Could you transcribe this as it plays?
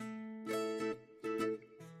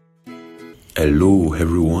Hello,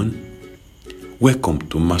 everyone. Welcome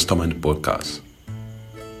to Mastermind Podcast.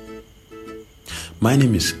 My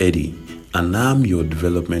name is Eddie, and I'm your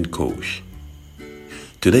development coach.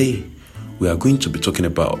 Today, we are going to be talking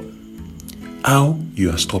about how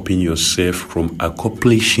you are stopping yourself from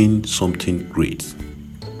accomplishing something great.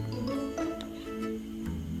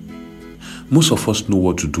 Most of us know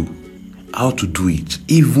what to do, how to do it,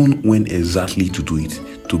 even when exactly to do it,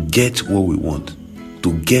 to get what we want,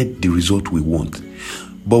 to get the result we want.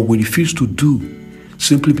 But we refuse to do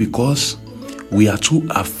simply because we are too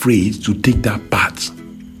afraid to take that path.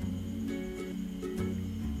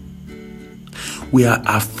 We are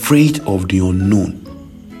afraid of the unknown.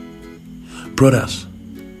 Brothers,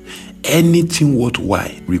 anything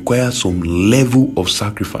worthwhile requires some level of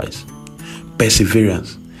sacrifice,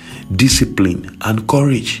 perseverance, discipline, and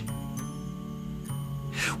courage.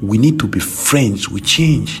 We need to be friends with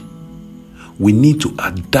change. We need to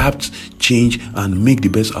adapt, change, and make the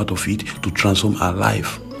best out of it to transform our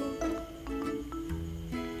life.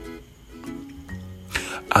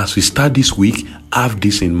 As we start this week, have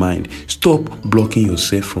this in mind. Stop blocking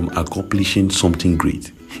yourself from accomplishing something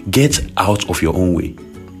great. Get out of your own way.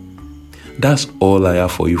 That's all I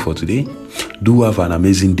have for you for today. Do have an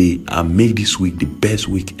amazing day and make this week the best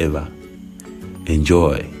week ever.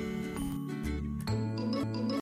 Enjoy.